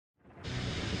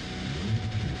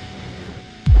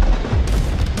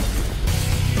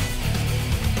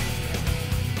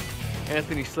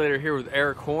Anthony Slater here with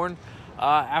Eric Horn.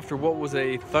 After what was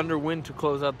a thunder win to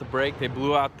close out the break, they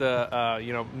blew out the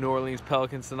New Orleans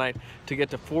Pelicans tonight to get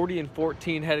to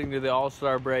 40-14 heading to the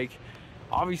All-Star break.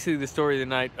 Obviously, the story of the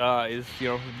night is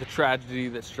the tragedy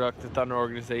that struck the Thunder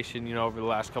organization over the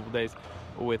last couple days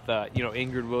with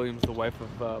Ingrid Williams, the wife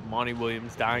of Monty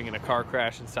Williams, dying in a car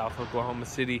crash in South Oklahoma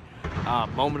City.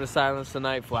 Moment of silence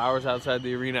tonight, flowers outside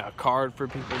the arena, a card for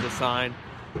people to sign.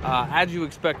 As you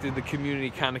expected, the community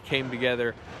kind of came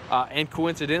together, and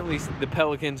coincidentally, the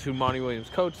Pelicans, who Monty Williams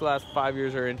coached the last 5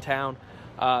 years, are in town,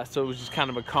 so it was just kind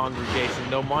of a congregation.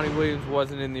 Though Monty Williams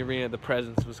wasn't in the arena, the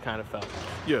presence was kind of felt.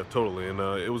 Yeah, totally, and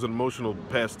it was an emotional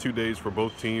past 2 days for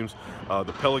both teams.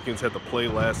 The Pelicans had to play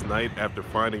last night after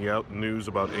finding out news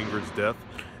about Ingrid's death.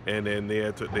 And then they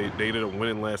ended up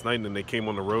winning last night, and then they came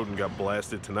on the road and got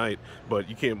blasted tonight. But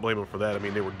you can't blame them for that. I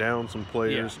mean, they were down some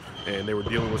players, and they were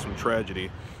dealing with some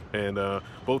tragedy. And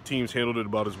both teams handled it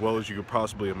about as well as you could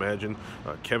possibly imagine.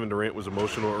 Kevin Durant was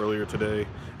emotional earlier today.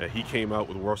 He came out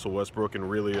with Russell Westbrook and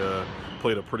really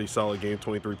played a pretty solid game,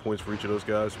 23 points for each of those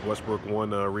guys. Westbrook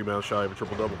won rebound shy of a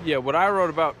triple-double. Yeah, what I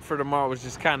wrote about for tomorrow was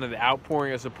just kind of the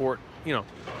outpouring of support,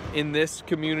 in this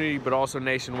community, but also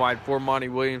nationwide for Monty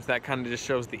Williams. That kind of just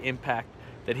shows the impact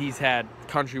that he's had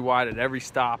countrywide at every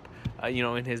stop,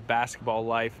 in his basketball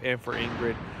life, and for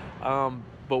Ingrid.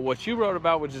 But what you wrote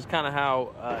about, which is kind of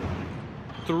how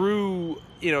through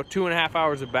 2.5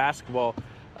 hours of basketball,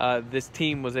 this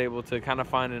team was able to kind of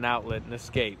find an outlet and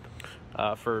escape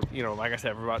for like I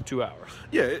said, for about 2 hours.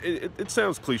 Yeah, it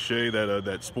sounds cliche that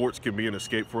that sports can be an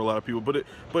escape for a lot of people, but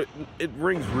it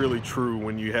rings really true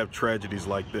when you have tragedies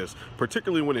like this,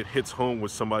 particularly when it hits home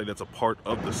with somebody that's a part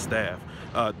of the staff.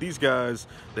 These guys,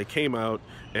 they came out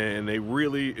and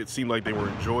it seemed like they were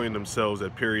enjoying themselves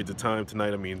at periods of time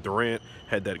tonight. I mean, Durant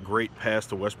had that great pass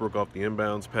to Westbrook off the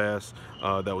inbounds pass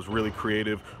that was really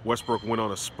creative. Westbrook went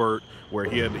on a spurt where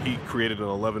he created an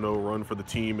 11-0 run for the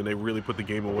team, and they really put the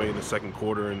game away in the second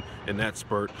quarter in that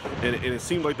spurt. And it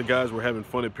seemed like the guys were having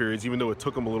fun at periods, even though it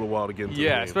took them a little while to get into the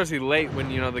game. Yeah, especially late when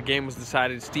the game was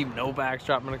decided. Steve Novak's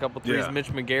dropping a couple threes. Yeah. Mitch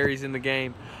McGary's in the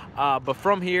game. But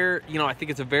from here, I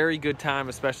think it's a very good time,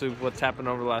 especially with what's happened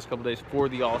over the last couple days, for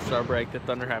the All-Star break. The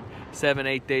Thunder have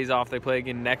 7-8 days off. They play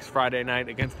again next Friday night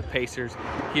against the Pacers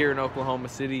here in Oklahoma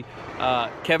City.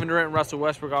 Kevin Durant and Russell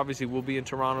Westbrook obviously will be in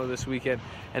Toronto this weekend,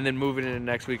 and then moving into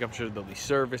next week, I'm sure there'll be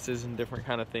services and different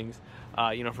kind of things,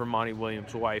 for Monty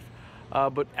Williams' wife.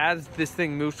 But as this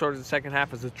thing moves towards the second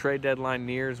half, as the trade deadline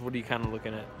nears, what are you kind of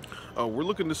looking at? We're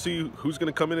looking to see who's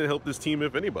going to come in and help this team,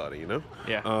 if anybody,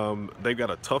 Yeah. They've got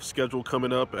a tough schedule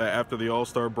coming up after the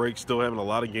All-Star break, still having a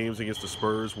lot of games against the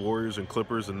Spurs, Warriors, and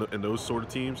Clippers, and those sort of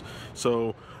teams.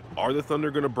 So are the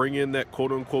Thunder going to bring in that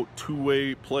quote-unquote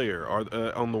two-way player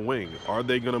on the wing? Are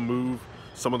they going to move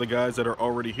some of the guys that are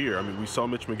already here? I mean, we saw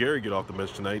Mitch McGary get off the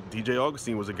bench tonight. DJ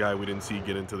Augustine was a guy we didn't see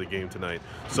get into the game tonight.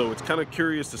 So it's kind of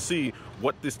curious to see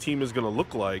what this team is going to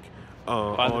look like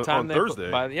on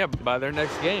Thursday. By their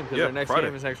next game, because their next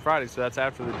game is next Friday, so that's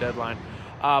after the deadline.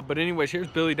 But anyways, here's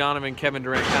Billy Donovan, Kevin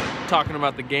Durant, kind of talking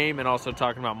about the game and also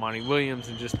talking about Monty Williams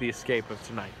and just the escape of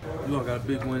tonight. You all got a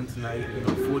big win tonight,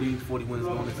 40 wins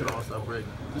going into the All-Star break.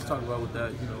 Just talk about what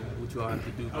that, what you all have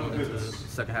to do going into the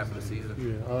second half of the season.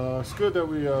 Yeah, it's good that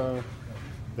we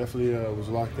definitely was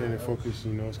locked in and focused.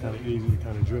 It's kind of easy to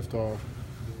kind of drift off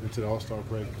into the All-Star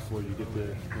break before you get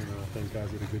there. I think guys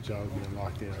did a good job of being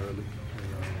locked in early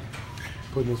and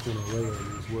putting us in a way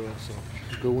early as well. So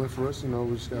it's a good win for us.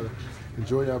 We just got to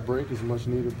enjoy our break. It's a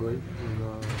much-needed break,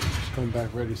 and just come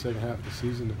back ready second half of the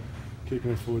season to kick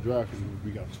in full drive, because we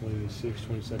got 26,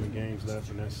 27 games left,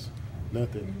 and that's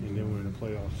nothing, and then we're in the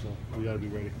playoffs, so we got to be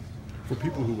ready. For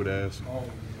people who would ask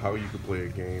how you could play a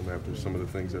game after some of the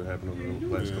things that happened over the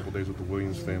last couple of days with the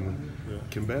Williams family,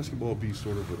 can basketball be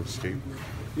sort of an escape?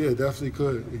 Yeah, it definitely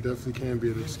could. It definitely can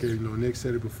be an escape. Nick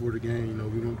said it before the game.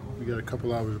 We got a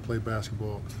couple hours to play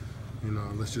basketball.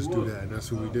 Let's just do that. And that's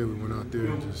what we did. We went out there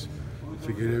and just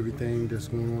forget everything that's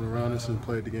going on around us and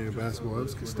played the game of basketball. It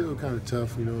was still kind of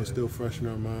tough. It's still fresh in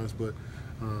our minds, but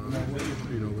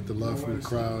with the love from the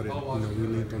crowd, and we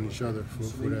leaned on each other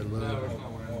for that love.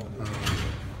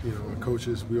 Our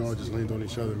coaches, we all just leaned on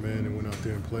each other, man, and went out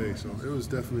there and played. So it was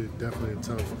definitely a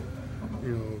tough,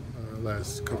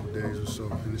 last couple of days or so,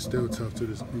 and it's still tough to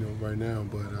this, right now.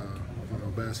 But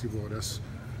basketball, that's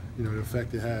the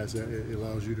effect it has. It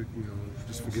allows you to,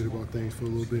 just forget about things for a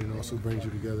little bit, and also brings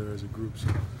you together as a group. So,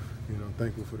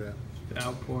 thankful for that. The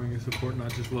outpouring of support,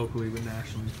 not just locally but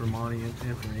nationally, for Monty and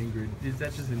for Ingrid. Is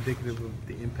that just indicative of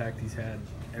the impact he's had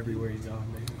everywhere he's gone?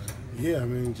 Maybe? Yeah, I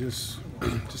mean, just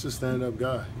a stand-up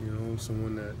guy.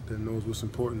 Someone that knows what's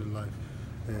important in life,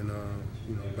 And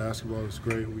you know, basketball is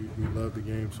great. We love the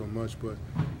game so much, but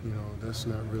you know, that's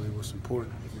not really what's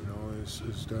important. You know, it's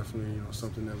definitely, you know,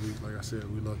 something that we, like I said,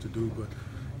 we love to do, but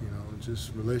you know,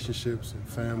 just relationships and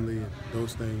family and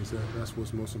those things, that's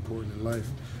what's most important in life.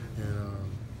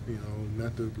 And you know,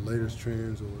 not the latest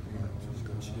trends or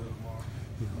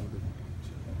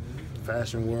the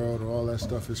fashion world or all that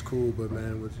stuff is cool, but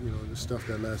man, with, you know, the stuff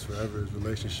that lasts forever is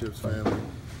relationships, family,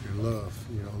 and love.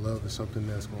 You know, love is something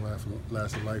that's gonna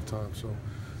last a lifetime. So,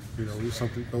 you know,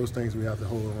 those things we have to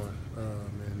hold on,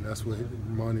 and that's what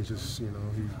Monty just, you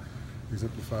know, he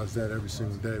exemplifies that every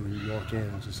single day when you walk in,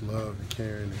 and just love and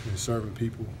caring and serving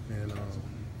people. And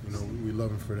you know, we love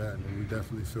him for that, and we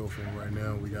definitely feel for him right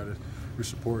now. We're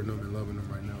supporting him and loving him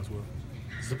right now as well.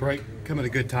 Does the break come at a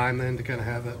good time then to kind of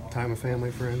have that time of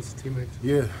family, friends, teammates?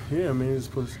 Yeah. I mean, it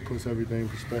just puts everything in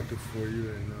perspective for you,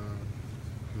 and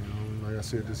you know, like I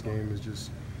said, this game is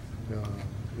just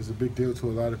it's a big deal to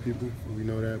a lot of people. We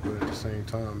know that, but at the same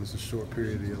time, it's a short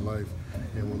period of your life,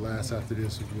 and what lasts after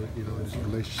this is what, you know, these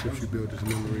relationships you build, these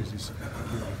memories, these,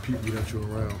 you know, people that you're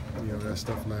around. You know, that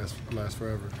stuff lasts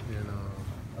forever, and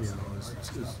you know, it's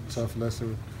a tough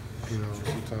lesson. You know,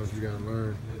 sometimes you gotta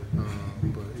learn,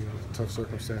 but you know, tough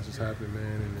circumstances happen,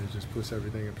 man, and it just puts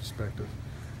everything in perspective.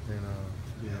 And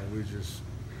you know, we're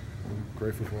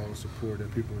grateful for all the support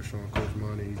that people are showing Coach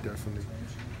Monty. He definitely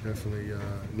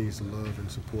needs the love and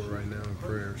support right now and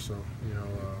prayer. So, you know,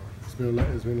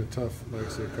 it's been a tough, like I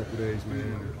said, a couple of days,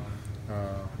 man.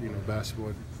 You know,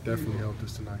 basketball definitely helped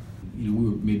us tonight. You know, we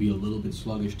were maybe a little bit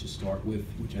sluggish to start with,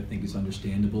 which I think is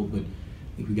understandable, but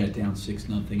I think we got down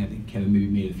 6-0. I think Kevin maybe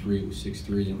made a three. It was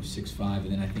 6-3, then it was 6-5,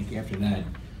 and then I think after that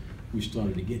we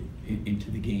started to get into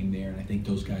the game there, and I think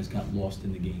those guys got lost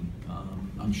in the game.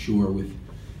 I'm sure with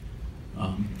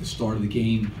the start of the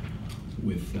game,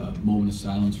 with a moment of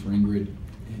silence for Ingrid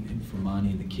and for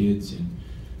Monty and the kids, and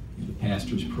you know, the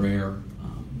pastor's prayer,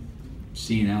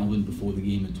 seeing Alvin before the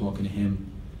game and talking to him.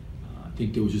 I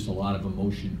think there was just a lot of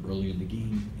emotion early in the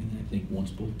game, and I think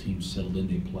once both teams settled in,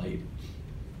 they played.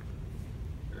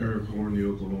 Eric Horn, the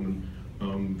Oklahoman.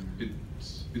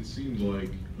 It seemed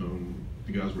like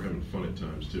the guys were having fun at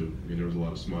times too. I mean, there was a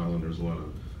lot of smiling, there was a lot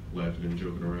of laughing and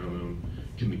joking around.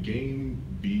 Can the game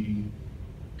be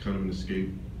kind of an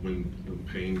escape when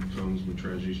pain comes, when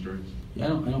tragedy strikes? Yeah, I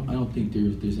don't think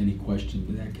there's any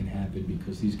question that can happen,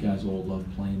 because these guys all love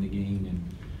playing the game, and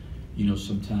you know,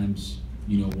 sometimes,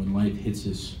 you know, when life hits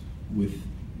us with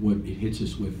what it hits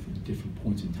us with at different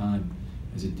points in time,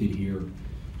 as it did here,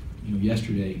 you know,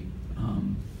 yesterday,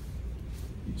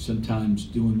 sometimes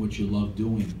doing what you love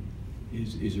doing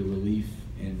is a relief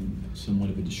and somewhat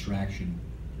of a distraction,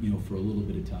 you know, for a little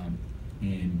bit of time.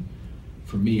 And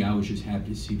for me, I was just happy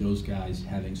to see those guys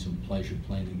having some pleasure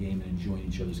playing the game and enjoying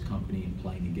each other's company and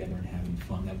playing together and having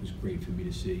fun. That was great for me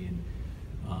to see.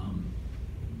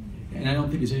 And I don't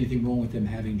think there's anything wrong with them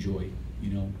having joy.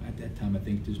 You know, at that time, I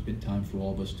think there's been time for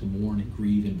all of us to mourn and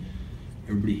grieve, and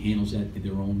everybody handles that in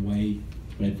their own way.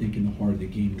 But I think in the heart of the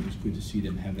game, it was good to see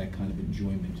them have that kind of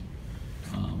enjoyment,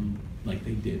 like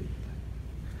they did.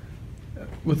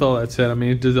 With all that said, I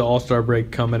mean, does the All-Star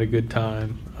break come at a good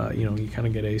time? You know, you kind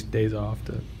of get days off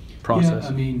to process. Yeah,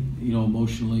 I mean, you know,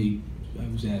 emotionally, I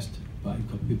was asked by a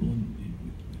couple people,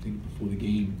 I think before the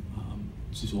game,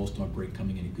 is this All-Star break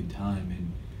coming at a good time?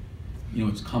 And, you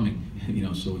know, it's coming, you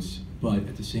know, so it's, but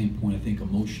at the same point, I think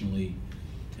emotionally,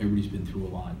 everybody's been through a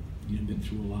lot, you know,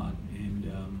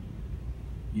 and,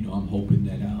 you know, I'm hoping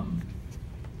that,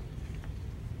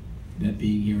 that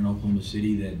being here in Oklahoma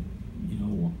City, that, you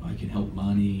know, I can help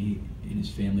Monty and his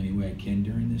family any way I can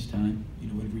during this time, you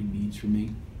know, whatever he needs from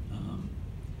me.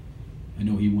 I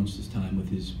know he wants this time with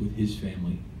his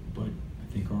family, but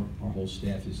I think our whole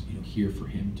staff is, you know, here for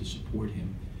him, to support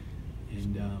him.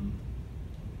 And,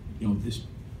 you know, this,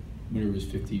 whatever it is,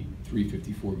 53,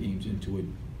 54 games into it,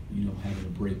 you know, having a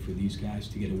break for these guys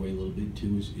to get away a little bit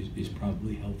too is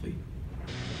probably healthy.